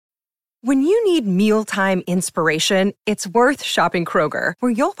When you need mealtime inspiration, it's worth shopping Kroger,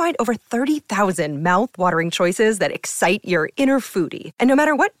 where you'll find over 30,000 mouth-watering choices that excite your inner foodie. And no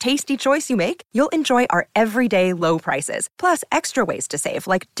matter what tasty choice you make, you'll enjoy our everyday low prices, plus extra ways to save,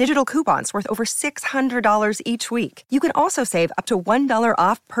 like digital coupons worth over $600 each week. You can also save up to $1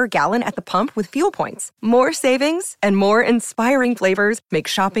 off per gallon at the pump with fuel points. More savings and more inspiring flavors make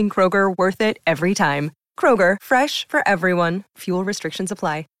shopping Kroger worth it every time. Kroger, fresh for everyone. Fuel restrictions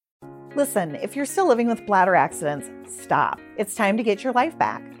apply. Listen, if you're still living with bladder accidents, stop. It's time to get your life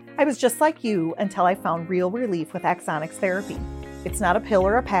back. I was just like you until I found real relief with Axonics therapy. It's not a pill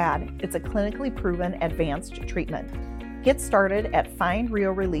or a pad. It's a clinically proven advanced treatment. Get started at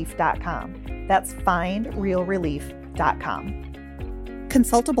findrealrelief.com. That's findrealrelief.com.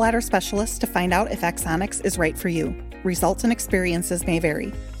 Consult a bladder specialist to find out if Axonics is right for you. Results and experiences may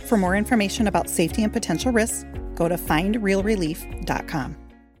vary. For more information about safety and potential risks, go to findrealrelief.com.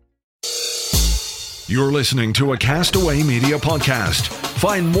 You're listening to a Castaway Media podcast.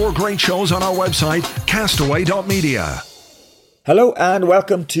 Find more great shows on our website, castaway.media. Hello and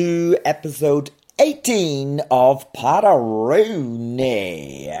welcome to episode 18 of Potteroonie.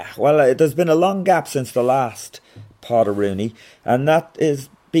 Well, there's been a long gap since the last Potteroonie, and that is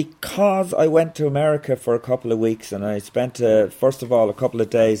because I went to America for a couple of weeks, and I spent, first of all, a couple of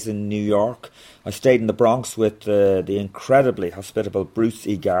days in New York. I stayed in the Bronx with the incredibly hospitable Bruce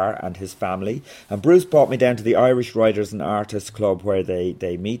Egar and his family. And Bruce brought me down to the Irish Writers and Artists Club, where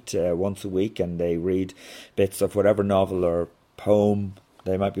they meet once a week and they read bits of whatever novel or poem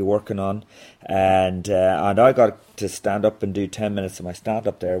they might be working on. And I got to stand up and do 10 minutes of my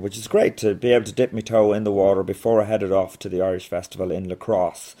stand-up there, which is great to be able to dip my toe in the water before I headed off to the Irish Festival in La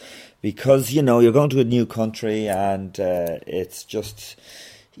Crosse. Because, you know, you're going to a new country and it's just...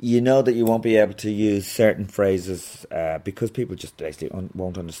 You know that you won't be able to use certain phrases because people just basically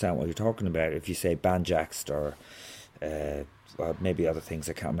won't understand what you're talking about if you say banjaxed or well, maybe other things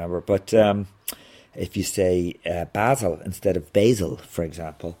I can't remember. But if you say basil instead of basil, for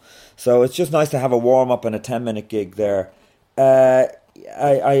example. So it's just nice to have a warm-up and a 10-minute gig there. I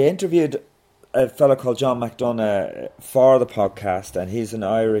interviewed a fellow called John McDonough for the podcast, and he's an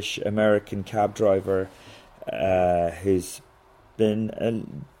Irish-American cab driver who's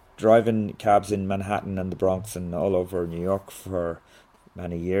been driving cabs in Manhattan and the Bronx and all over New York for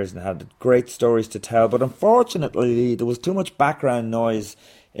many years and had great stories to tell. But unfortunately, there was too much background noise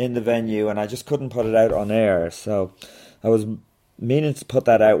in the venue and I just couldn't put it out on air. So I was meaning to put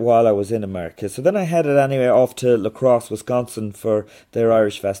that out while I was in America. So then I headed anyway off to La Crosse, Wisconsin for their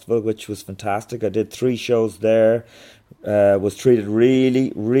Irish Festival, which was fantastic. I did 3 shows there. Was treated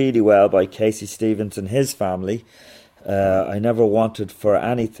really, really well by Casey Stevens and his family. I never wanted for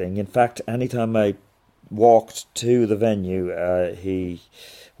anything. In fact, anytime I walked to the venue, he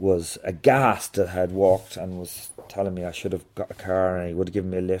was aghast that I had walked and was telling me I should have got a car and he would have given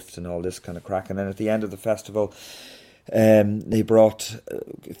me a lift and all this kind of crack. And then at the end of the festival, they brought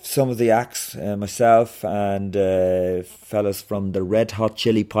some of the acts, myself and fellas from the Red Hot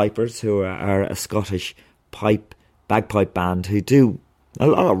Chili Pipers, who are a Scottish bagpipe band who do a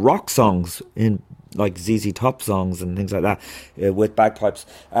lot of rock songs in like ZZ Top songs and things like that with bagpipes,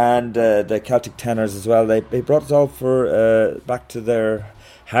 and the Celtic Tenors as well. They brought us all for back to their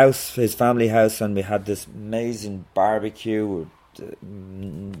house, his family house, and we had this amazing barbecue, the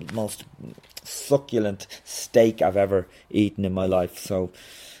most succulent steak I've ever eaten in my life. So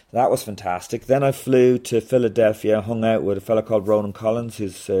that was fantastic. Then I flew to Philadelphia, hung out with a fellow called Ronan Collins,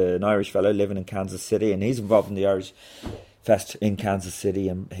 who's an Irish fellow living in Kansas City, and he's involved in the Irish Fest in Kansas City,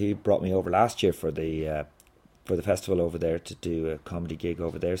 and he brought me over last year for the festival over there to do a comedy gig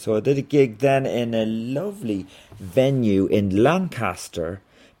over there. So I did a gig then in a lovely venue in Lancaster,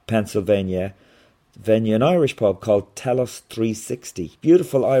 Pennsylvania, an Irish pub called Tellus 360.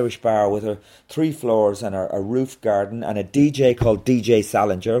 Beautiful Irish bar with 3 floors and a roof garden, and a DJ called DJ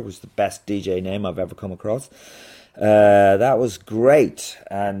Salinger, which is the best DJ name I've ever come across. That was great.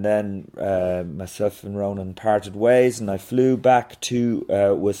 And then myself and Ronan parted ways, and I flew back to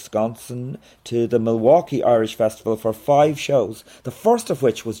Wisconsin to the Milwaukee Irish Festival for 5 shows, the first of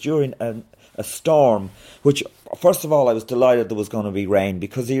which was during a storm, which first of all I was delighted there was going to be rain,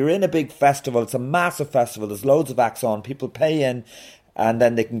 because you're in a big festival, it's a massive festival, there's loads of acts on, people pay in and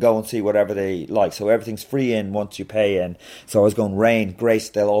then they can go and see whatever they like, so everything's free in once you pay in. So I was going, rain, grace,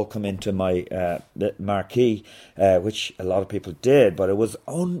 they'll all come into my marquee, which a lot of people did, but it was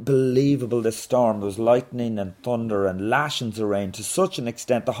unbelievable, this storm. There was lightning and thunder and lashings of rain to such an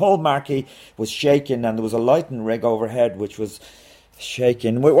extent the whole marquee was shaking, and there was a lighting rig overhead which was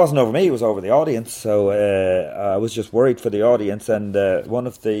shaking. It wasn't over me, it was over the audience. So I was just worried for the audience. And one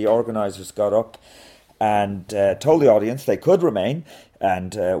of the organisers got up and told the audience they could remain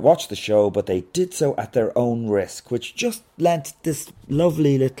and watch the show, but they did so at their own risk, which just lent this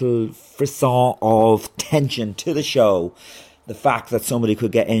lovely little frisson of tension to the show. The fact that somebody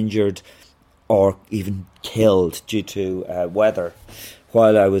could get injured or even killed due to weather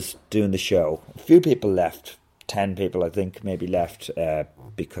while I was doing the show. A few people left, 10 people I think maybe left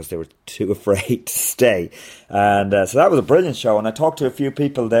because they were too afraid to stay. And so that was a brilliant show, and I talked to a few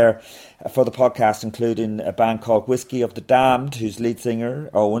people there for the podcast, including a band called Whiskey of the Damned, whose lead singer,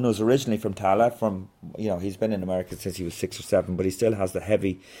 Owen, was originally from Tala. He's been in America since he was 6 or 7, but he still has the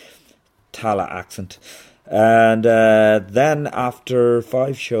heavy Tala accent. And then after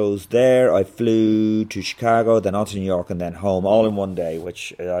 5 shows there, I flew to Chicago, then on to New York, and then home, all in one day,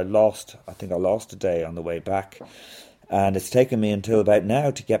 which I think I lost a day on the way back. And it's taken me until about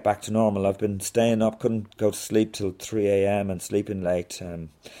now to get back to normal. I've been staying up, couldn't go to sleep till 3 a.m. and sleeping late.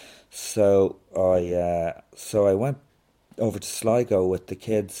 So I went over to Sligo with the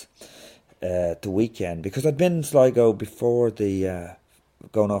kids the weekend, because I'd been in Sligo before the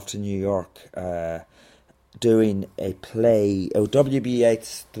going off to New York, doing a play. W.B.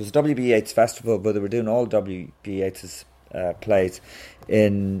 Yeats. There was a W.B. Yeats festival, but they were doing all W.B. Yeats's plays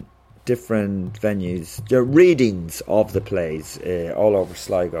in different venues. There are readings of the plays all over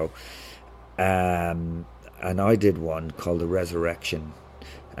Sligo, and I did one called The Resurrection.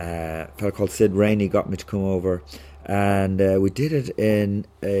 A fellow called Sid Rainey got me to come over, and we did it in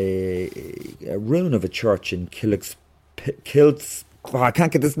a ruin of a church in I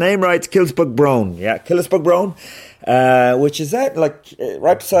can't get this name right. Kilsbugbrone. Yeah, Kilsbugbrone, which is out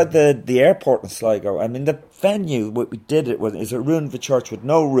right beside the airport in Sligo. I mean, the venue we did it with is a ruin of a church with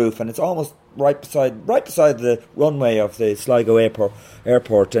no roof, and it's almost right beside the runway of the Sligo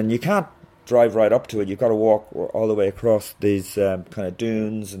airport, and you can't drive right up to it. You've got to walk all the way across these kind of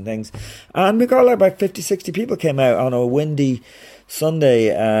dunes and things. And we got about 50-60 people came out on a windy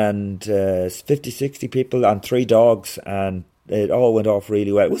Sunday, and 50-60 people and 3 dogs, and it all went off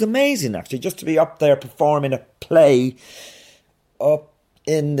really well. It was amazing, actually, just to be up there performing a play up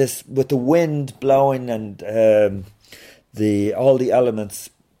in this with the wind blowing and all the elements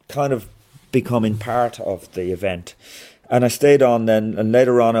kind of becoming part of the event. And I stayed on then, and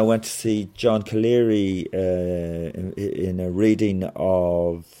later on I went to see John Calleary in a reading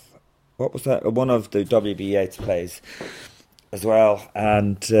of, what was that? One of the W.B. Yeats plays as well.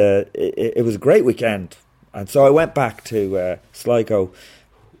 And it was a great weekend. And so I went back to Sligo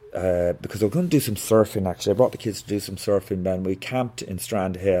because I was going to do some surfing, actually. I brought the kids to do some surfing, and we camped in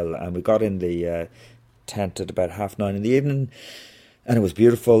Strand Hill, and we got in the tent at about 9:30 in the evening. And it was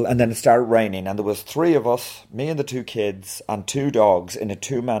beautiful, and then it started raining, and there was 3 of us, me and the 2 kids, and 2 dogs in a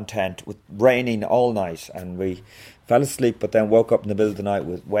 2-man tent with raining all night, and we fell asleep, but then woke up in the middle of the night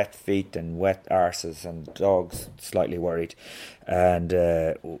with wet feet and wet arses, and dogs slightly worried, and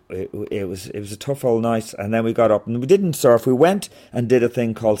it was a tough old night. And then we got up, and we didn't surf. We went and did a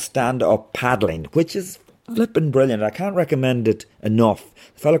thing called stand-up paddling, which is flipping brilliant. I can't recommend it enough.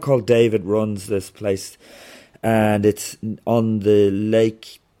 A fellow called David runs this place, and it's on the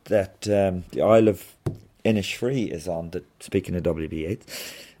lake that the Isle of Innisfree is on, speaking of W.B. Yeats.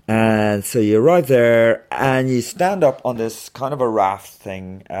 And so you arrive there, and you stand up on this kind of a raft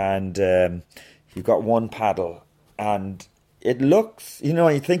thing, and you've got 1 paddle. And it looks, when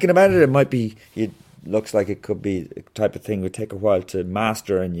you're thinking about it, it looks like it could be a type of thing would take a while to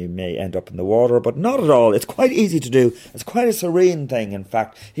master, and you may end up in the water, but not at all. It's quite easy to do. It's quite a serene thing, in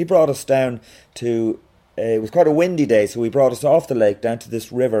fact. He brought us down to... it was quite a windy day, so he brought us off the lake down to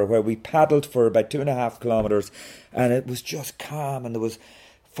this river where we paddled for about 2.5 kilometres, and it was just calm, and there was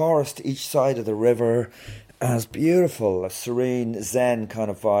forest each side of the river, and it was beautiful, a serene zen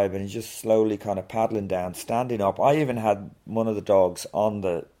kind of vibe, and you just slowly kind of paddling down, standing up. I even had one of the dogs on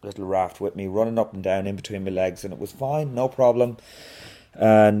the little raft with me, running up and down in between my legs, and it was fine, no problem.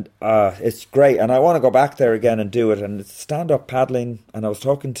 And it's great, and I want to go back there again and do it, and it's stand-up paddling. And I was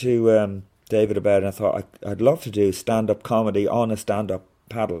talking to David about it, and I thought I'd love to do stand-up comedy on a stand-up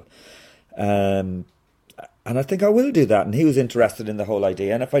paddle, and I think I will do that. And he was interested in the whole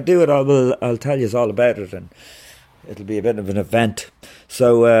idea, and if I do it, I'll tell you all about it, and it'll be a bit of an event.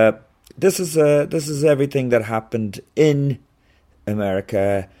 So this is everything that happened in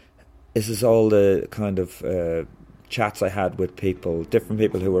America. This is all the kind of chats I had with different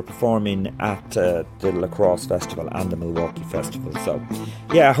people who were performing at the Lacrosse Festival and the Milwaukee Festival. So,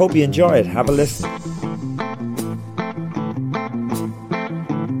 yeah, I hope you enjoy it. Have a listen.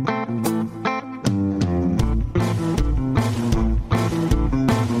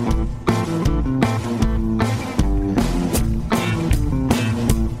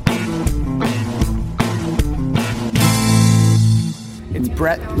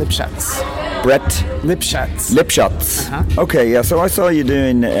 Brett Lipschutz. Brett Lipschutz. Lipschutz. Okay, yeah. So I saw you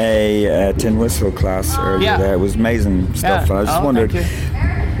doing a tin whistle class earlier. There. It was amazing stuff. Yeah. I just wondered,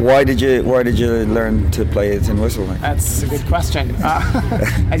 why did you learn to play the tin whistle? That's a good question.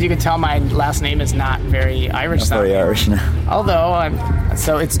 As you can tell, my last name is not very Irish. Not very Irish now. Although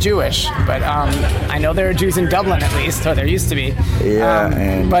so it's Jewish, but I know there are Jews in Dublin at least, or there used to be.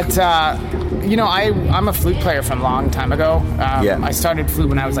 Yeah. But I'm a flute player from a long time ago. I started flute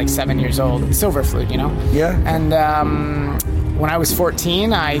when I was like 7 years old, silver flute, Yeah. And when I was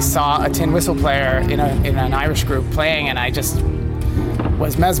 14, I saw a tin whistle player in an Irish group playing, and I just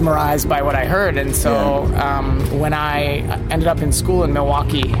was mesmerized by what I heard. And so when I ended up in school in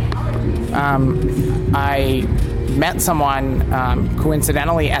Milwaukee, I met someone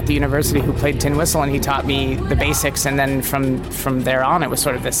coincidentally at the university who played tin whistle, and he taught me the basics. And then from there on, it was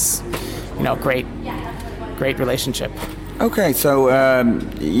sort of this, great relationship. Okay, so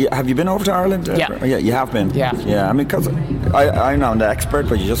have you been over to Ireland? Yeah. Yeah, you have been? Yeah. Yeah, I mean, because I'm not an expert,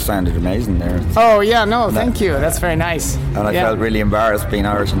 but you just sounded amazing there. Oh, yeah, no, thank you. That's very nice. And I felt really embarrassed being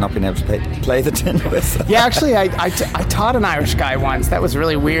Irish and not being able to play the tin whistle. Yeah, actually, I taught an Irish guy once. That was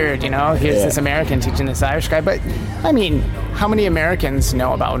really weird, Here's this American teaching this Irish guy. But, I mean, how many Americans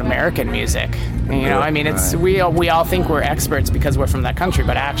know about American music? It's we all think we're experts because we're from that country,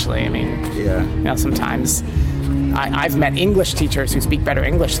 but actually, sometimes I've met English teachers who speak better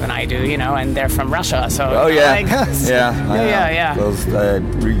English than I do, and they're from Russia. So yeah. Those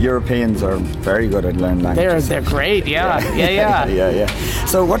Europeans are very good at learning languages. They're great. Yeah.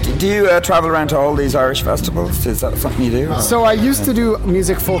 So, what do you travel around to all these Irish festivals? Is that something you do? So I used to do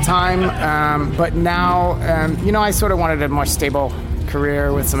music full time, but now, I sort of wanted a more stable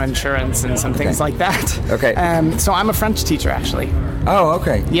career with some insurance and some things like that. Okay. So I'm a French teacher, actually. Oh,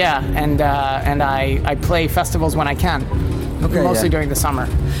 okay. Yeah, and I play festivals when I can. Okay. Mostly during the summer.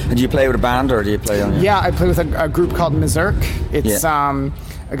 And do you play with a band, or do you play on your... Yeah, I play with a group called Mazurk. It's a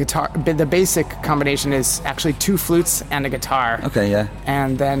guitar. The basic combination is actually 2 flutes and a guitar. Okay, yeah.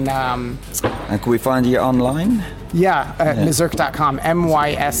 And then... and can we find you online? Mazurk.com,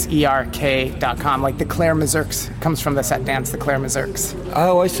 MYSERK.com, like the Claire Mazurks, comes from the set dance, the Claire Mazurks.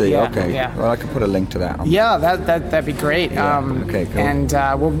 Oh, I see. Yeah, okay. Yeah. Well, I can put a link to that. Yeah, that'd be great. Yeah. Okay, cool. And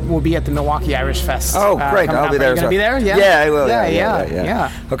we'll be at the Milwaukee Irish Fest. Oh, great! I'll be there. Are you going to be there? Yeah. Yeah, I will. Yeah.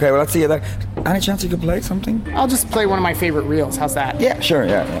 Okay, well, let's see you there. Any chance you could play something? I'll just play one of my favorite reels. How's that? Yeah, sure.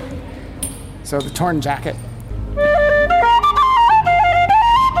 Yeah. So the Torn Jacket.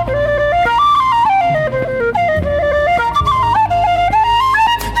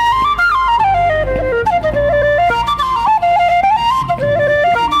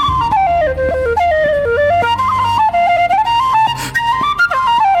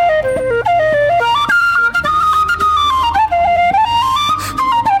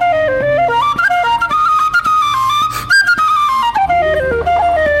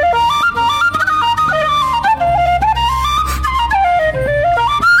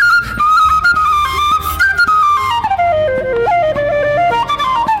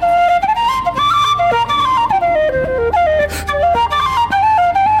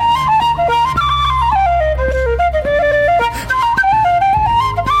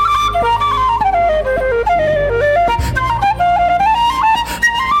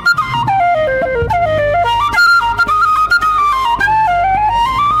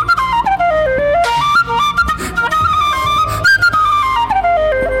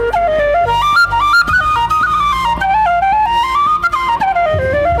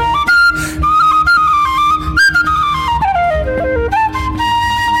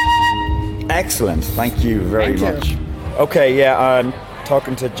 Excellent. Thank you very much. Okay, yeah, I'm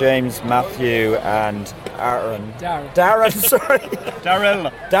talking to James, Matthew, and Aaron. Darren, sorry.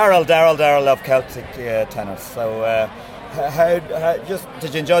 Daryl of Celtic Tennis. So, how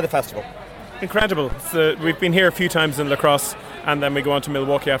did you enjoy the festival? Incredible. We've been here a few times in La Crosse, and then we go on to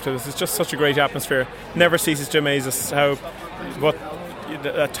Milwaukee after this. It's just such a great atmosphere. Never ceases to amaze us what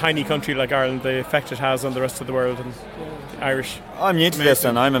a tiny country like Ireland, the effect it has on the rest of the world. And Irish. I'm new to this,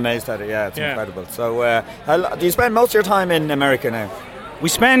 and I'm amazed at it. Yeah, it's incredible. So, do you spend most of your time in America now? We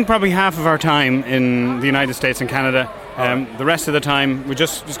spend probably half of our time in the United States and Canada. The rest of the time, we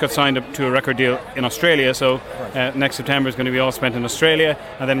just got signed up to a record deal in Australia, so next September is going to be all spent in Australia,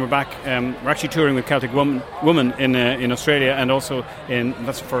 and then we're back. We're actually touring with Celtic Woman in Australia, and also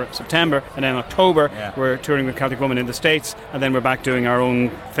that's for September, and then October we're touring with Celtic Woman in the States, and then we're back doing our own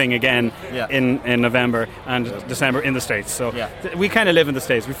thing again in November and December in the States. So we kind of live in the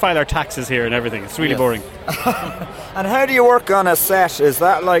States. We file our taxes here and everything. It's really boring. And how do you work on a set? Is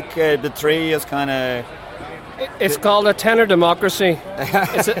that like the three is kind of It's called a tenor democracy.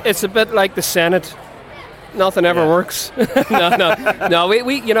 It's a bit like the Senate. Nothing ever works. No.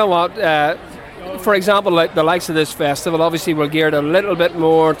 We you know what? For example, like the likes of this festival, obviously we're geared a little bit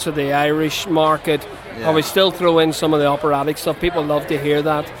more to the Irish market, and we still throw in some of the operatic stuff. People love to hear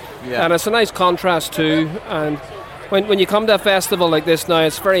that, and it's a nice contrast too. And when you come to a festival like this now,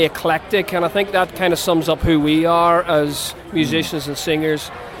 it's very eclectic, and I think that kind of sums up who we are as musicians and singers,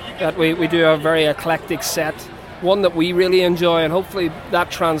 that we do a very eclectic set, one that we really enjoy, and hopefully that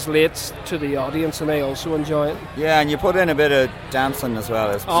translates to the audience and they also enjoy it. Yeah, and you put in a bit of dancing as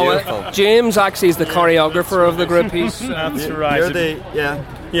well. It's beautiful. James actually is the choreographer of the group. That's right.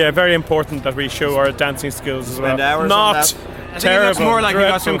 Yeah, very important that we show our dancing skills as well. Not I think terrible. that's more like dreadful.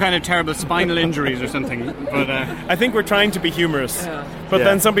 we got some kind of terrible spinal injuries or something. But I think we're trying to be humorous. But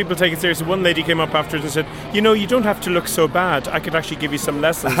then some people take it seriously. One lady came up afterwards and said, you don't have to look so bad. I could actually give you some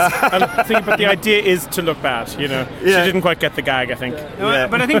lessons. And I think, but the idea is to look bad, She didn't quite get the gag, I think.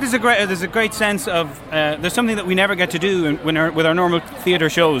 But I think there's a great sense of there's something that we never get to do with our normal theatre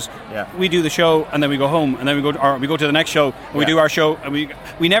shows. We do the show and then we go home and then we go to the next show and we do our show and we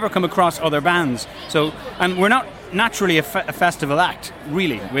never come across other bands. So, and we're not naturally a festival act,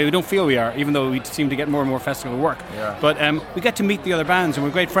 really. We don't feel we are, even though we seem to get more and more festival work. But we get to meet the other bands, and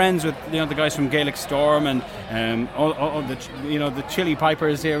we're great friends with the guys from Gaelic Storm and all the Chili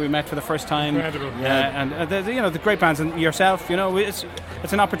Pipers here we met for the first time. And the great bands, and yourself.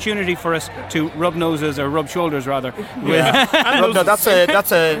 It's an opportunity for us to rub noses or rub shoulders rather. That's an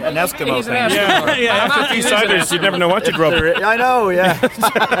Eskimo thing. After a few ciders, you'd never know what you'd rub. I know. You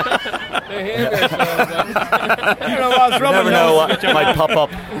never know what might pop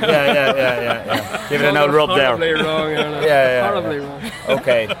up. Yeah. Give it an old rub there. Horribly wrong. Horribly wrong.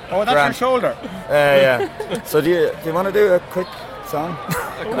 Okay. Oh, that's your shoulder. So do you want to do a quick song?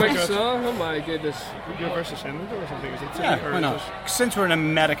 A quick song? Oh my goodness. Your versus Shenandoah or something? Is it Why not? Since we're in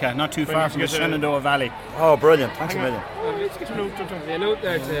America, not too far from the Shenandoah Valley. Oh, brilliant. Thanks a million. Let's get a note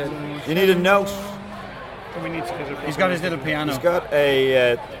there, Ted. You need a note. He's got his little piano. He's got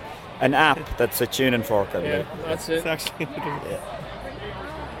an app that's a tuning fork, I believe. That's it. It's actually...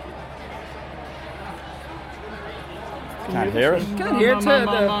 Can't hear it. Can't hear it, Ted.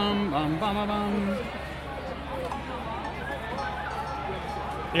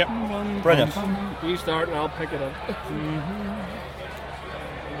 Yep. Brilliant. You start and I'll pick it up.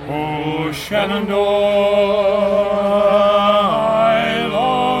 Oh, Shenandoah, I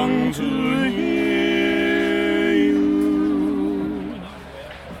long to hear you.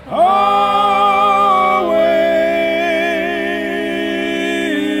 Away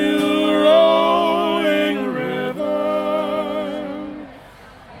the rolling river.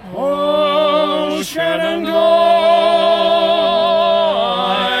 Oh, Shenandoah,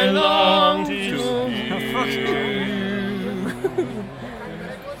 I long to hear you.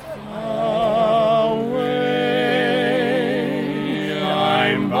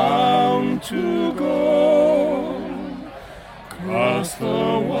 I'm bound to go across the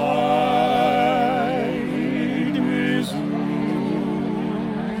wide Missouri.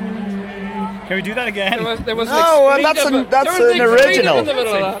 Can we do that again? There was that's an original.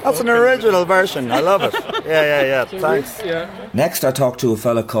 That's an original version. I love it. Yeah. Thanks. Next, I talked to a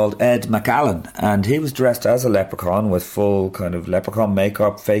fella called Ed McAllen, and he was dressed as a leprechaun with full kind of leprechaun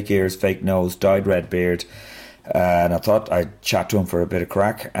makeup, fake ears, fake nose, dyed red beard. And I thought I'd chat to him for a bit of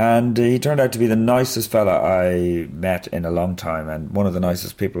crack, and he turned out to be the nicest fella I met in a long time, and one of the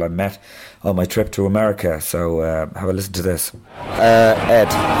nicest people I met on my trip to America. So have a listen to this.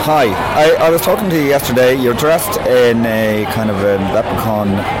 Ed, hi. I was talking to you yesterday. You're dressed in a kind of a leprechaun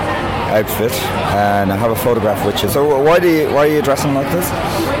outfit, and I have a photograph with you. So why are you dressing like this?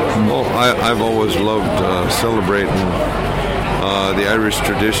 Well, I've always loved celebrating the Irish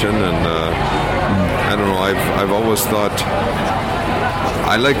tradition, and I don't know, I've always thought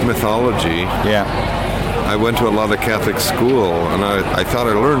I like mythology. Yeah. I went to a lot of Catholic school, and I thought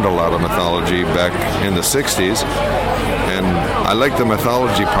I learned a lot of mythology back in the 60s, and I liked the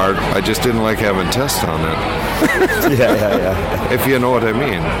mythology part. I just didn't like having tests on it. Yeah. If you know what I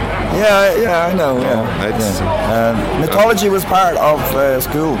mean. Yeah, I know. Mythology was part of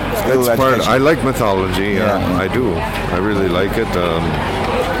school education. I like mythology. I do. I really like it.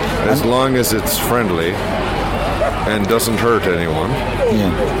 As long as it's friendly and doesn't hurt anyone,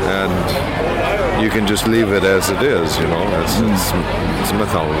 and you can just leave it as it is, it's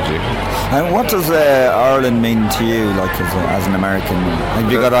mythology. And what does Ireland mean to you, like as an American?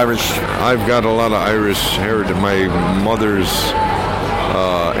 Have you got Irish? I've got a lot of Irish heritage. My mother's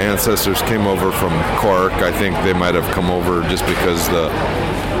ancestors came over from Cork. I think they might have come over just because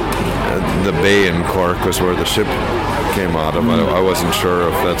the bay in Cork was where the ship came out of. I wasn't sure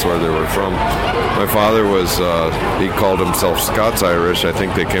if that's where they were from. My father was, he called himself Scots-Irish. I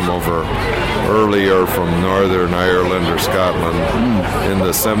think they came over earlier from Northern Ireland or Scotland in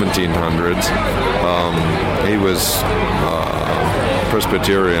the 1700s. He was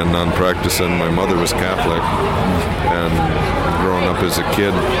Presbyterian, non-practicing. My mother was Catholic, and growing up as a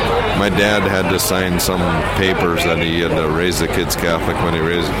kid, my dad had to sign some papers that he had to raise the kids Catholic when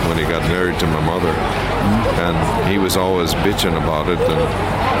he got married to my mother, and he was always bitching about it. And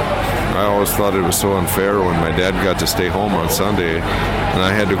I always thought it was so unfair when my dad got to stay home on Sunday, and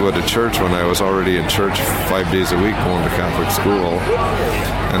I had to go to church when I was already in church 5 days a week going to Catholic school.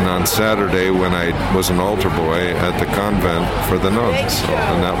 And on Saturday, when I was an altar boy at the convent for the nuns,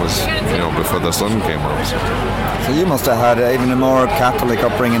 and that was, before the sun came up. So you must have had even a more Catholic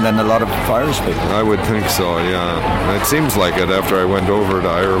upbringing than a lot of Irish people. I would think so, yeah. It seems like it after I went over to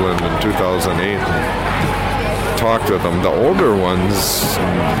Ireland in 2008 and talked with them. The older ones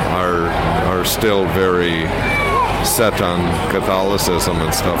are still very set on Catholicism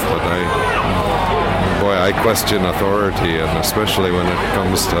and stuff, but I question authority, and especially when it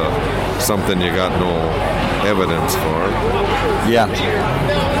comes to something you got no evidence for. Yeah.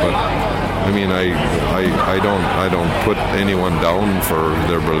 But I mean, I don't put anyone down for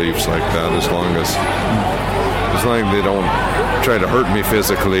their beliefs like that, as long as they don't try to hurt me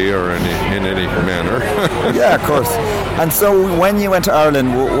physically or in any manner. Yeah, of course. And so, when you went to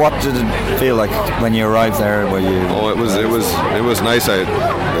Ireland, what did it feel like when you arrived there? It was nice.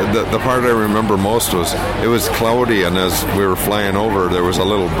 The part I remember most was it was cloudy, and as we were flying over, there was a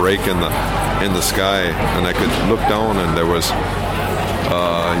little break in the sky, and I could look down, and there was.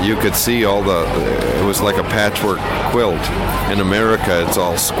 You could see it was like a patchwork quilt. In America, it's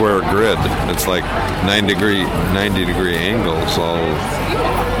all square grid. It's like 90 degree angles.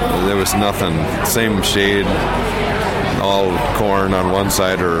 There was nothing, same shade, all corn on one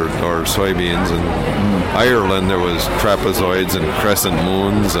side or soybeans. And Ireland, there was trapezoids and crescent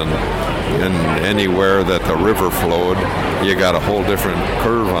moons, and anywhere that the river flowed, you got a whole different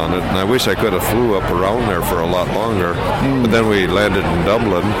curve on it. And I wish I could have flew up around there for a lot longer. But then we landed in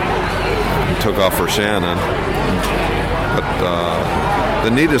Dublin and took off for Shannon. But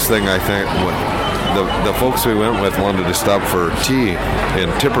the neatest thing, I think, the folks we went with wanted to stop for tea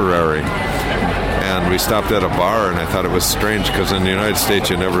in Tipperary. And we stopped at a bar, and I thought it was strange because in the United States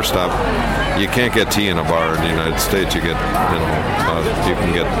you never stop. You can't get tea in a bar in the United States. You can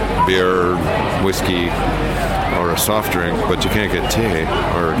get beer, whiskey, or a soft drink, but you can't get tea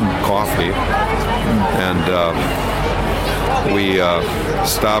or coffee. And we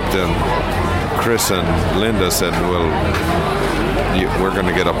stopped, and Chris and Linda said, "Well, we're going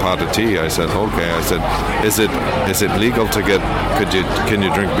to get a pot of tea." I said, "Okay." I said, "Is it legal to get? Can you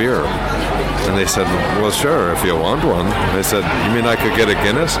drink beer?" And they said, "Well, sure, if you want one." I said, "You mean I could get a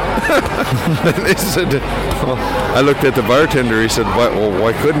Guinness?" And they said, well, I looked at the bartender. He said,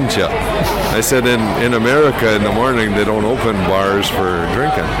 why couldn't you? I said, in America in the morning, they don't open bars for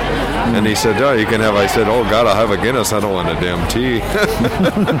drinking. And he said, "Oh, you can have." I said, "Oh, God, I'll have a Guinness. I don't want a damn tea."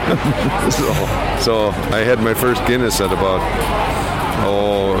 so I had my first Guinness at about,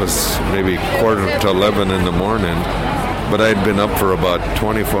 it was maybe 10:45 in the morning. But I'd been up for about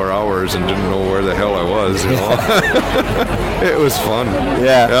 24 hours and didn't know where the hell I was, It was fun.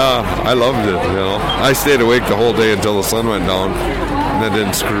 Yeah, I loved it, I stayed awake the whole day until the sun went down, and that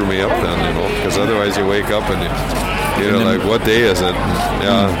didn't screw me up then, because otherwise you wake up and you like, what day is it?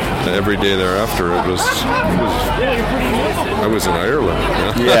 Every day thereafter I was in Ireland.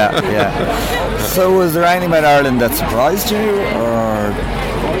 Yeah. So was there anything about Ireland that surprised you, or?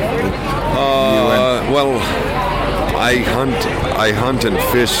 Well, I hunt and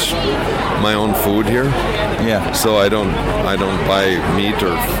fish my own food here. Yeah. So I don't buy meat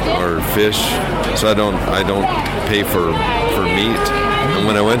or fish. So I don't pay for meat. And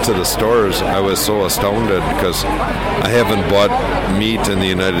when I went to the stores, I was so astounded because I haven't bought meat in the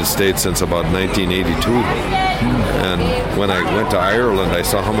United States since about 1982. And when I went to Ireland, I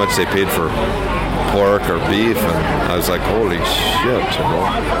saw how much they paid for pork or beef, and I was like, holy shit,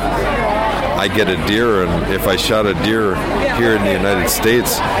 I get a deer, and if I shot a deer here in the United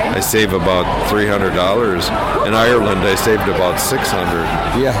States, I save about $300. In Ireland, I saved about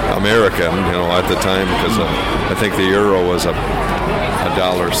 $600 American, at the time, because I think the euro was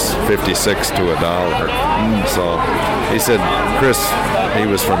 $1.56 to $1. So he said, Chris, he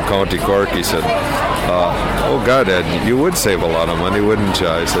was from County Cork, he said, oh God, Ed, you would save a lot of money, wouldn't you?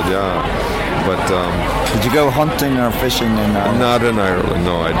 I said, yeah. But did you go hunting or fishing in Ireland? Not in Ireland.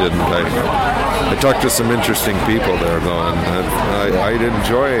 No, I didn't. I talked to some interesting people there, though, and I'd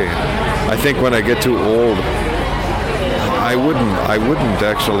enjoy. I think when I get too old, I wouldn't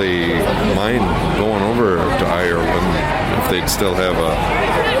actually mind going over to Ireland if they'd still have a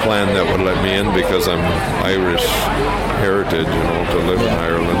plan that would let me in, because I'm Irish heritage, to live in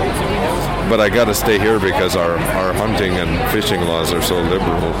Ireland. But I got to stay here because our hunting and fishing laws are so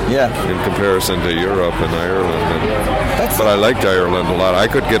liberal in comparison to Europe and Ireland. But I liked Ireland a lot. I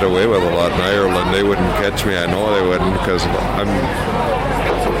could get away with a lot in Ireland. They wouldn't catch me. I know they wouldn't, because I'm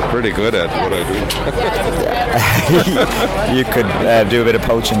pretty good at what I do. You could do a bit of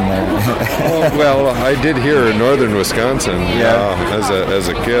poaching there. well, I did here in northern Wisconsin. As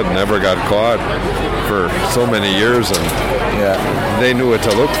a kid, never got caught for so many years, and they knew what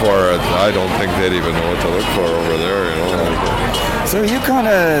to look for. I don't think they'd even know what to look for over there. So you kind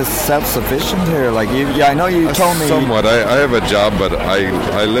of self-sufficient here, like you? Yeah, I know you told me. Somewhat. I have a job, but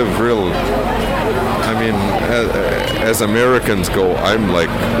I live real. I mean, as Americans go, I'm like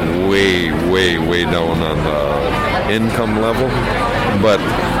way, way, way down on the income level. But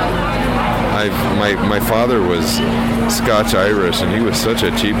my father was Scotch-Irish, and he was such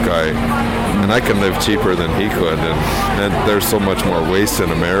a cheap guy. And I can live cheaper than he could. And there's so much more waste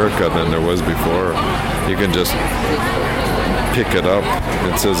in America than there was before. You can just pick it up.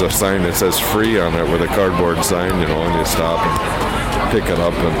 It says a sign that says free on it with a cardboard sign, and you stop and pick it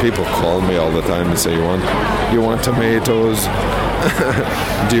up, and people call me all the time and say, you want tomatoes?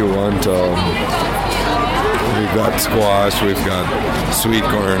 Do you want we've got squash, we've got sweet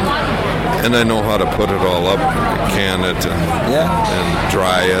corn, and I know how to put it all up, can it and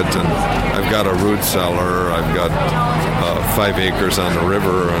dry it, and I've got a root cellar, I've got 5 acres on the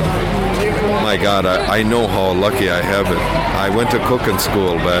river, and my God, I know how lucky I have it. I went to cooking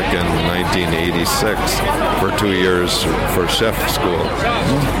school back in 1986 for 2 years for chef school.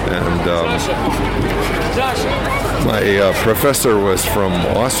 And my professor was from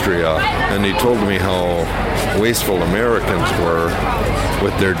Austria, and he told me how wasteful Americans were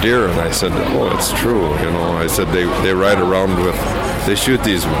with their deer. And I said, oh, it's true. I said they ride around they shoot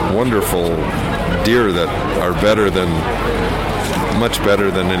these wonderful deer that are much better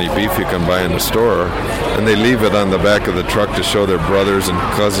than any beef you can buy in the store, and they leave it on the back of the truck to show their brothers and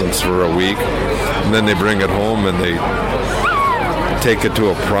cousins for a week, and then they bring it home and they take it to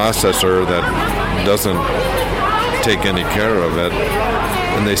a processor that doesn't take any care of it,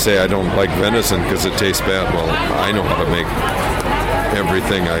 and they say, I don't like venison because it tastes bad. Well, I know how to make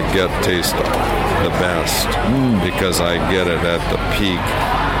everything I get taste the best because I get it at the peak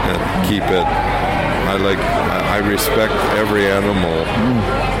and keep it. I respect every animal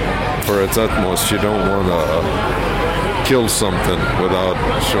for its utmost. You don't want to kill something without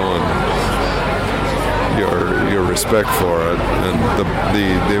showing your respect for it. And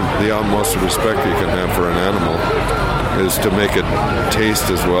the utmost respect you can have for an animal is to make it taste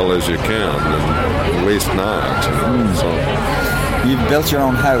as well as you can and waste not. So you've built your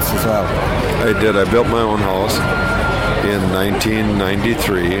own house as well. I did. I built my own house in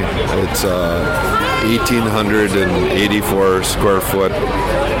 1993. It's 1,884 square foot,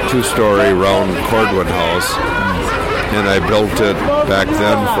 2-story round cordwood house, and I built it back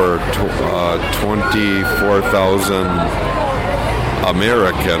then for 24,000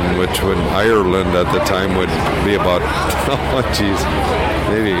 American, which in Ireland at the time would be about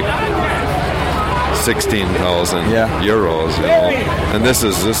maybe 16,000 euros. And this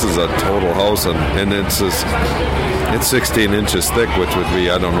is a total house, and it's 16 inches thick, which would be,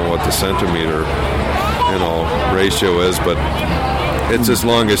 I don't know what the centimeter ratio is, but it's as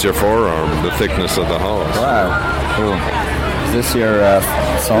long as your forearm, the thickness of the house. Wow, cool. Is this your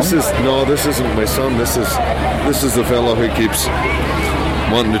son? This isn't my son. This is the fellow who keeps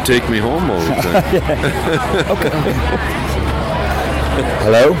wanting to take me home all the time. Okay.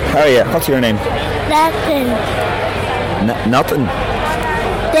 Hello, how are you? What's your name? Nothing. Nothing?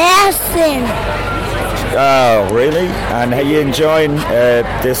 Nothing. Oh, really? And are you enjoying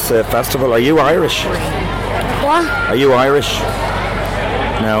this festival? Are you Irish? What? Are you Irish?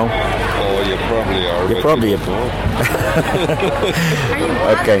 No. Oh, you probably are. You probably are.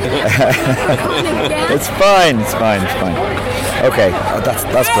 Okay. It's fine. Okay,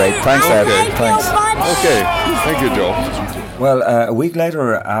 that's great. Thanks, Ed. Thanks. Okay, thank you, Joe. Well, a week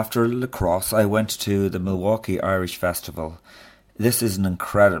later, after La Crosse, I went to the Milwaukee Irish Festival. This is an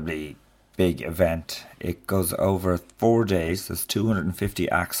incredibly big event. It goes over 4 days. There's 250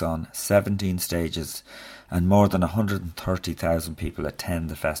 acts on, 17 stages, and more than 130,000 people attend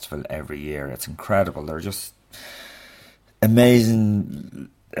the festival every year. It's incredible. They're just amazing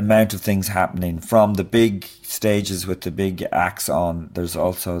amount of things happening from the big stages with the big acts on. There's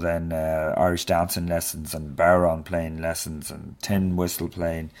also then Irish dancing lessons and Baron playing lessons and tin whistle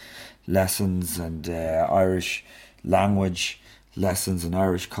playing lessons and Irish language lessons and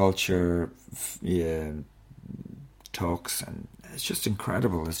Irish culture talks, and it's just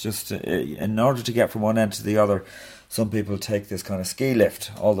incredible. It's just in order to get from one end to the other, some people take this kind of ski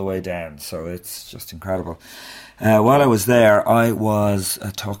lift all the way down, so it's just incredible. While I was there, I was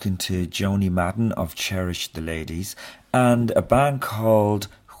talking to Joni Madden of Cherish the Ladies and a band called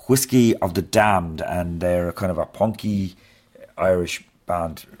Whiskey of the Damned, and they're kind of a punky Irish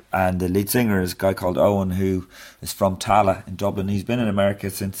band. And the lead singer is a guy called Owen, who is from Tala in Dublin. He's been in America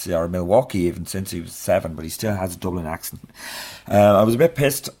or Milwaukee even since he was 7, but he still has a Dublin accent. I was a bit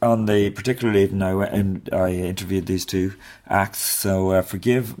pissed on the particular evening I interviewed these two acts, so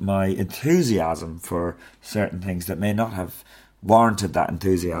forgive my enthusiasm for certain things that may not have warranted that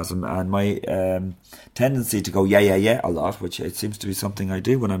enthusiasm, and my tendency to go yeah a lot, which it seems to be something I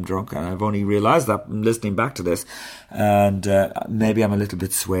do when I'm drunk, and I've only realised that from listening back to this, and maybe I'm a little bit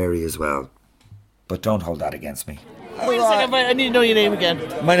sweary as well, but don't hold that against me. Wait a second, I need to know your name again.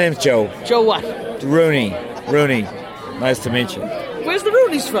 My name's Joe. Joe what? Rooney. Nice to meet you. Where's the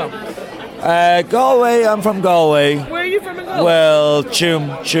Rooneys from? Galway. I'm from Galway. Where are you from in Galway? Well, Chum.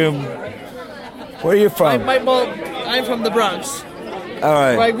 Where are you from? I'm from the Bronx. All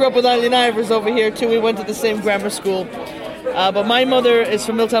right. I grew up with Eileen Ivers over here too. We went to the same grammar school. But my mother is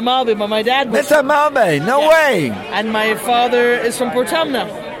from Milton Malbay, but my dad was... Milton Malbay? No way! And my father is from Portumna,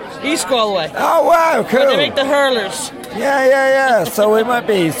 East Galway. Oh, wow, cool. But they make the hurlers. Yeah. So we might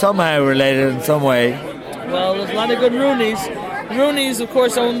be somehow related in some way. Well, there's a lot of good Rooneys. Rooneys, of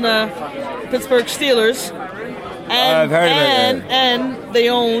course, own Pittsburgh Steelers. And, I've heard of it. And they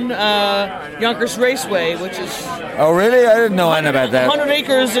own Yonkers Raceway, which is... Oh, really? I didn't know anything about that. 100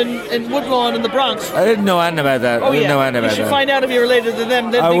 acres in Woodlawn in the Bronx. I didn't know anything about that. Oh, yeah. You should find out if you're related to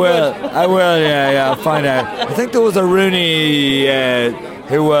them. I will, yeah, I'll find out. I think there was a Rooney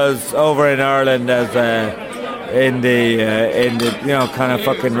who was over in Ireland as in the kind of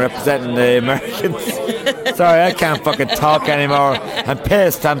fucking representing the Americans. Sorry, I can't fucking talk anymore. I'm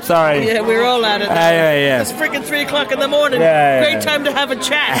pissed. I'm sorry. Yeah, we're all at it. Yeah. It's freaking 3 o'clock in the morning. Yeah. Great time to have a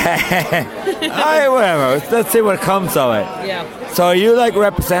chat. Whatever. Let's see what comes of it. Yeah. So are you like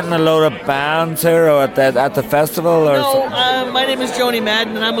representing a load of bands here or at the festival? Or no, my name is Joni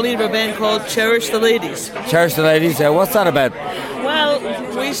Madden, and I'm a leader of a band called Cherish the Ladies. Cherish the Ladies. Yeah. What's that about?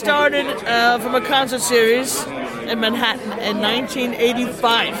 Well, we started from a concert series in Manhattan in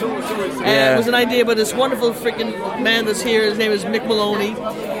 1985. It was an idea by this wonderful freaking man that's here. His name is Mick Maloney.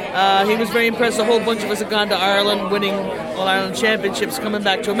 He was very impressed. A whole bunch of us had gone to Ireland, winning All-Ireland Championships, coming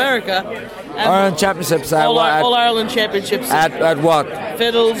back to America. Ireland Championships at what? All-Ireland Championships. At what?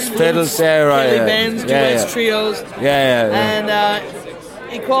 Fiddles, flutes, bands, duets, trios. And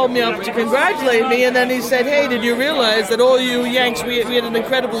he called me up to congratulate me, and then he said, hey, did you realize that all you Yanks, we had an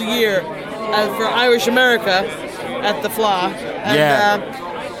incredible year for Irish America at the FLA.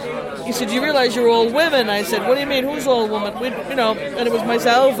 And he said, you realize you're all women? I said, what do you mean, who's all women? And it was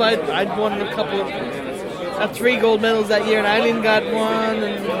myself. I'd won a couple of 3 gold medals that year, and Eileen got one.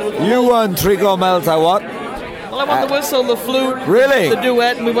 And you won 3 gold medals at what? Well, I won the whistle, the flute, really? The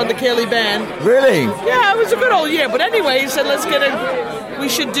duet, and we won the Cayley band. Really? Yeah, it was a good old year. But anyway, he said, we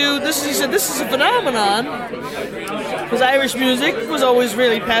should do this. He said, this is a phenomenon. Because Irish music was always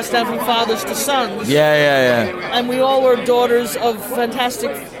really passed down from fathers to sons. Yeah. And we all were daughters of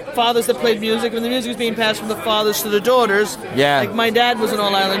fantastic fathers that played music. When the music was being passed from the fathers to the daughters. Yeah. Like my dad was an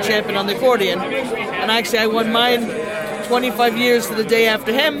All-Ireland champion on the accordion. And actually I won mine 25 years to the day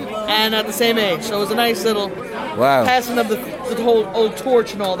after him and at the same age. So it was a nice little passing of the whole old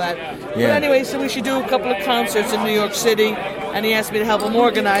torch and all that. But anyway, so we should do a couple of concerts in New York City. And he asked me to help him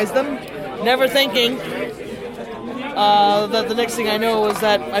organize them. Never thinking that the next thing I know was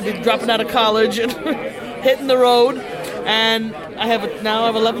that I'd be dropping out of college and hitting the road. And I have an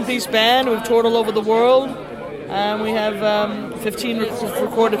 11-piece band. We've toured all over the world. And we have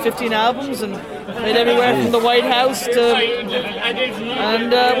recorded 15 albums and played everywhere from the White House to...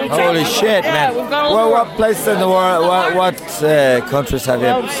 Holy shit, man. We've gone well, what places in the world, what countries have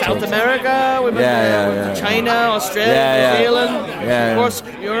you... South America, we've been China, Australia, New Zealand, of course,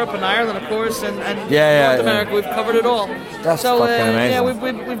 Europe and Ireland, of course, and North America. We've covered it all. That's fucking amazing. Yeah,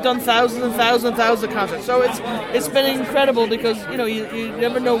 we've done thousands and thousands and thousands of concerts. So it's been incredible because, you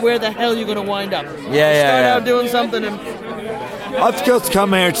never know where the hell you're going to wind up. You start out doing something and... I've just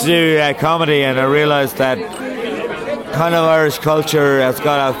come here to do comedy, and I realised that kind of Irish culture has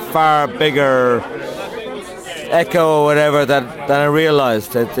got a far bigger echo or whatever that I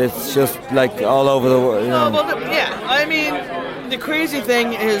realised. It's just like all over the world. You know. I mean, the crazy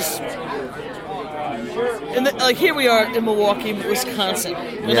thing is, like here we are in Milwaukee, Wisconsin,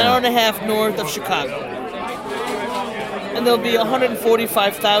 an hour and a half north of Chicago. And there'll be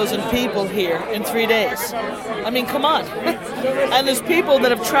 145,000 people here in 3 days. I mean, come on. And there's people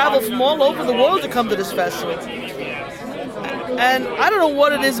that have traveled from all over the world to come to this festival. And I don't know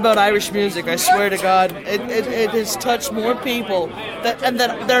what it is about Irish music, I swear to God. It has touched more people that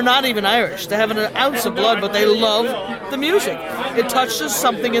they're not even Irish. They haven't an ounce of blood, but they love the music. It touches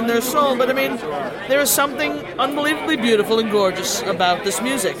something in their soul. But I mean, there is something unbelievably beautiful and gorgeous about this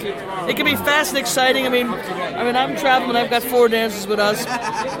music. It can be fast and exciting. I mean, I'm traveling. I've got 4 dancers with us.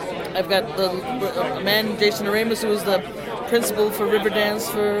 I've got the man, Jason Aramis, who is the principal for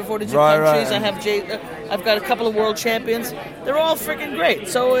Riverdance for 42 countries. Right. I have I've got a couple of world champions. They're all freaking great.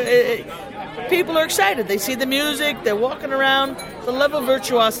 So people are excited. They see the music. They're walking around. The level of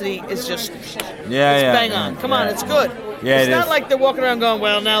virtuosity is just bang on. Come on, it's good. Yeah, it's not like they're walking around going,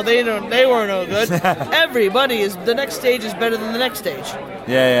 well, now they weren't no good. Everybody is. The next stage is better than the next stage.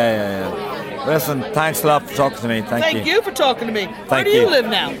 Yeah. Listen, thanks a lot for talking to me. Thank you. You for talking to me. Where do you live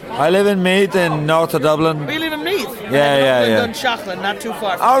now? I live in Meath, in north of Dublin. We live in Meath. Yeah. Dunshaughlin, not too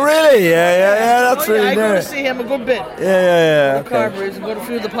far from Oh, really? Yeah. That's really I go near. to see him a good bit. Yeah. The Carberries and go to a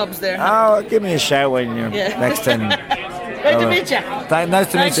few of the pubs there. Oh, give me a shout when you're next time. Great to meet you.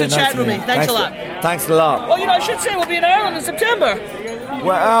 Nice to meet you. Thanks for chatting with me. Thanks a lot. Thanks a lot. Well, I should say we'll be in Ireland in September.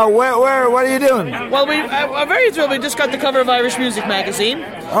 Where? What are you doing? Well, I'm very thrilled. We just got the cover of Irish Music magazine.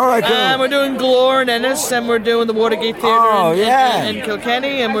 All right, cool. We're doing Glore in Ennis, and we're doing the Watergate Theatre in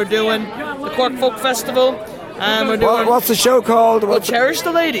Kilkenny, and we're doing the Cork Folk Festival. And we're doing what's the show called? Cherish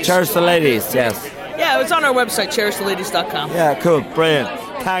the Ladies. Cherish the Ladies, yes. Yeah, it's on our website, cherishtheladies.com. Yeah, cool, brilliant.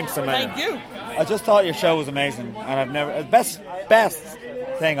 Thanks a million. Thank you. I just thought your show was amazing, and I've never best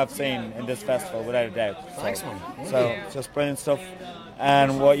thing I've seen in this festival, without a doubt. Thanks, man. So just brilliant stuff.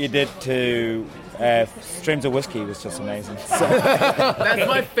 And what you did to Streams of Whiskey was just amazing. So. That's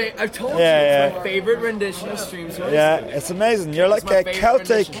my favorite. I've told you, it's my favorite rendition of Streams of Whiskey. Yeah, it's amazing. You're like a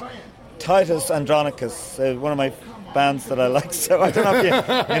Celtic Titus Andronicus, one of my bands that I like. So I don't know if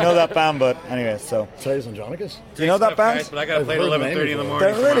you know that band, but anyway, so. Titus Andronicus? Do you know that band? But I got to play at 11:30 in the morning.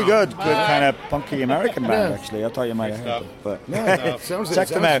 They're really good kind of punky American band, actually. I thought you might have heard them, but check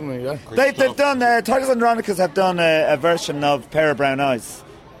them out. They've done, Titus Andronicus have done a version of Pair of Brown Eyes.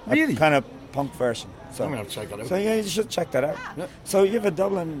 Really? A kind of punk version. So, I'm going to have to check that out. So yeah, you should check that out. Yeah. So you have a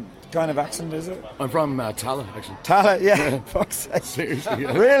Dublin kind of accent, is it? I'm from Tala, actually. Tala, yeah. Fuck's sake. Seriously,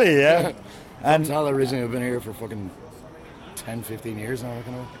 yeah. Really, yeah. And Tala originally, I've been here for fucking 10, 15 years now, I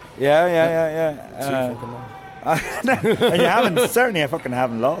reckon. Yeah. And you haven't, certainly I fucking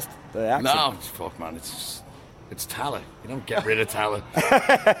haven't lost the accent. No, fuck man, it's Tala. You don't get rid of Tala.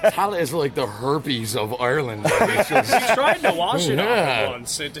 Tala is like the herpes of Ireland. Like, it's just, he tried to wash it off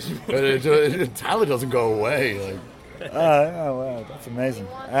once. Tala doesn't go away. Like. Oh wow, that's amazing.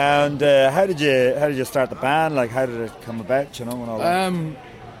 And how did you start the band? Like, how did it come about? And all that.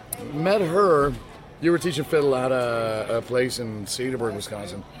 Met her. You were teaching fiddle at a place in Cedarburg,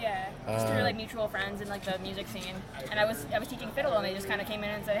 Wisconsin. Yeah, just through like mutual friends in like the music scene. And I was teaching fiddle, and they just kind of came in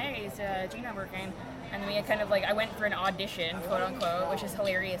and said, "Hey, is Gina working?" And we had kind of like, I went for an audition, quote unquote, which is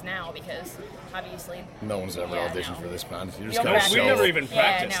hilarious now because obviously no one's ever auditioned for this band. You just we never even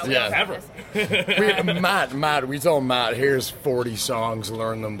practiced. Ever. Matt, we told Matt, here's 40 songs,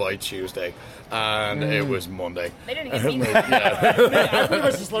 learn them by Tuesday. And it was Monday. They didn't even mean I pretty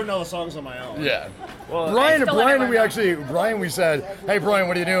much just learned all the songs on my own. Yeah. Well, Brian, we said, hey, Brian,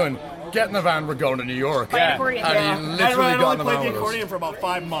 what are you doing? Get in the van, we're going to New York. Yeah. And he literally got in the van played the with accordion us. for about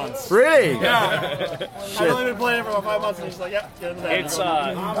 5 months. Really? Yeah. I've only been playing it for about 5 months, and he's like, get in the van.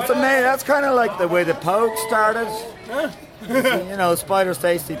 That's amazing. That's kind of like the way the Pogue started. You know, Spider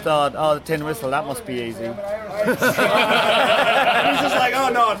Stacy thought, the tin whistle, that must be easy. He's just like, oh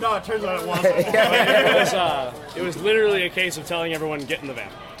no, it turns out it wasn't. It was literally a case of telling everyone, get in the van.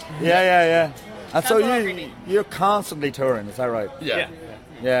 Yeah. And so you're constantly touring, is that right? Yeah.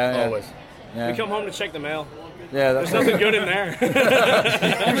 Always. Yeah. We come home to check the mail. Yeah, there's nothing good in there.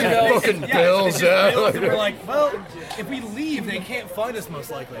 Fucking bills, yeah. We're like, well, if we leave, they can't find us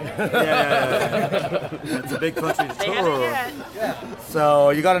most likely. Yeah. It's a big country to tour. Yeah. So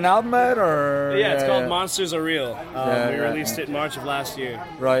you got an album out, or? Yeah, it's called Monsters Are Real. We released it in March of last year.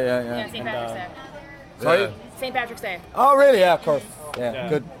 Right. Yeah, St. Patrick's Day. Sorry? St. Patrick's Day. Oh, really? Yeah, of course. Yeah,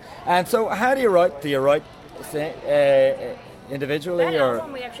 good. And so, how do you write? Do you write, individually, that or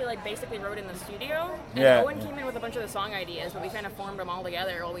album we actually like basically wrote in the studio. And Yeah. Owen came in with a bunch of the song ideas, but we kind of formed them all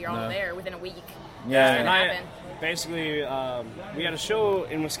together while we were all there within a week. Yeah. And basically, we had a show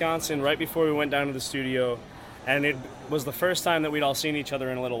in Wisconsin right before we went down to the studio, and it was the first time that we'd all seen each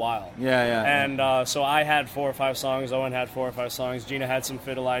other in a little while. And so I had 4 or 5 songs, Owen had 4 or 5 songs, Gina had some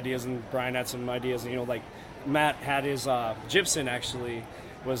fiddle ideas, and Brian had some ideas. And, you know, like Matt had his Gypsyn actually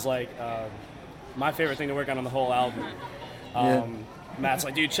was like my favorite thing to work on the whole album. Matt's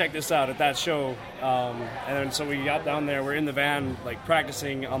like, dude, check this out at that show. And then so we got down there, we're in the van, like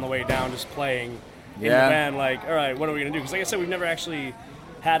practicing on the way down, just playing in the van, like, all right, what are we going to do? Because like I said, we've never actually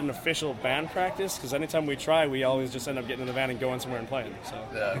had an official band practice, because anytime we try, we always just end up getting in the van and going somewhere and playing. So.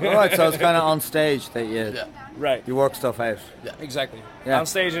 Right, so it's kind of on stage that you work stuff out. Yeah, exactly. On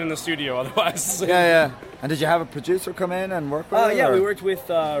stage and in the studio, otherwise. And did you have a producer come in and work with you? We worked with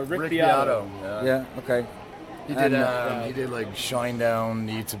Rick Beato. Okay. He did like Shine Down,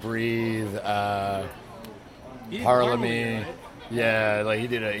 Need to Breathe, Parliament. Yeah, like he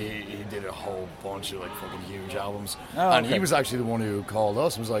did a whole bunch of like fucking huge albums. And he was actually the one who called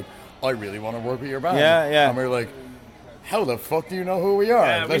us and was like, I really want to work with your band. And we were like, how the fuck do you know who we are?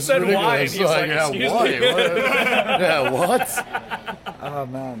 Yeah, That's we said ridiculous. why, and he's like, excuse me. What? Oh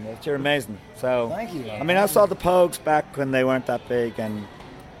man, you're amazing. So thank you. I mean, I saw the Pogues back when they weren't that big, and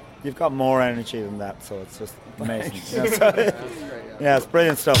you've got more energy than that, so it's just amazing. It's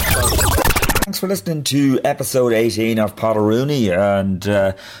brilliant stuff. Thanks for listening to episode 18 of Potteroony, and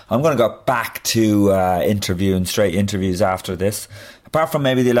I'm going to go back to interviewing, straight interviews after this. Apart from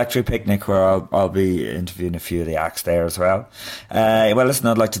maybe the Electric Picnic, where I'll be interviewing a few of the acts there as well. Well, listen,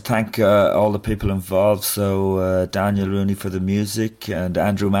 I'd like to thank all the people involved. So Daniel Rooney for the music, and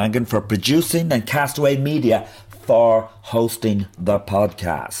Andrew Mangan for producing, and Castaway Media for hosting the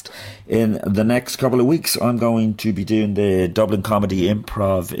podcast. In the next couple of weeks, I'm going to be doing the Dublin Comedy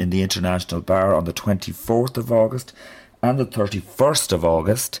Improv in the International Bar on the 24th of August and the 31st of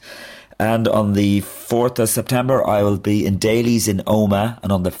August. And on the 4th of September, I will be in Daly's in Omagh.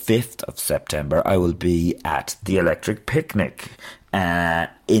 And on the 5th of September, I will be at the Electric Picnic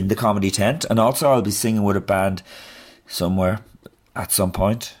in the Comedy Tent. And also, I'll be singing with a band somewhere at some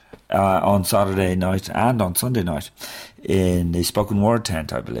point. On Saturday night and on Sunday night in the Spoken Word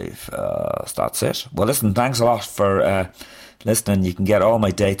Tent, I believe. That's it. Well, listen, thanks a lot for listening. You can get all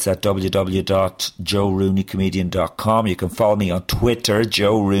my dates at www.joerooneycomedian.com. You can follow me on Twitter,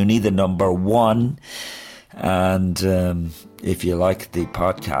 Joe Rooney, the number 1. And if you like the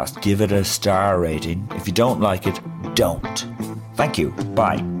podcast, give it a star rating. If you don't like it, don't. Thank you.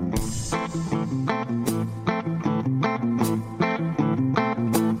 Bye.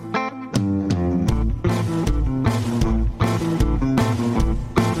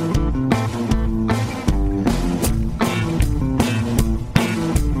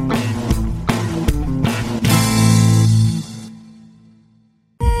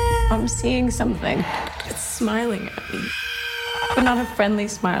 I'm seeing something. It's smiling at me. But not a friendly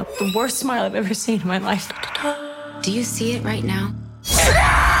smile. The worst smile I've ever seen in my life. Do you see it right now?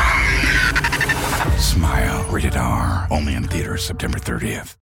 Smile. Rated R. Only in theaters September 30th.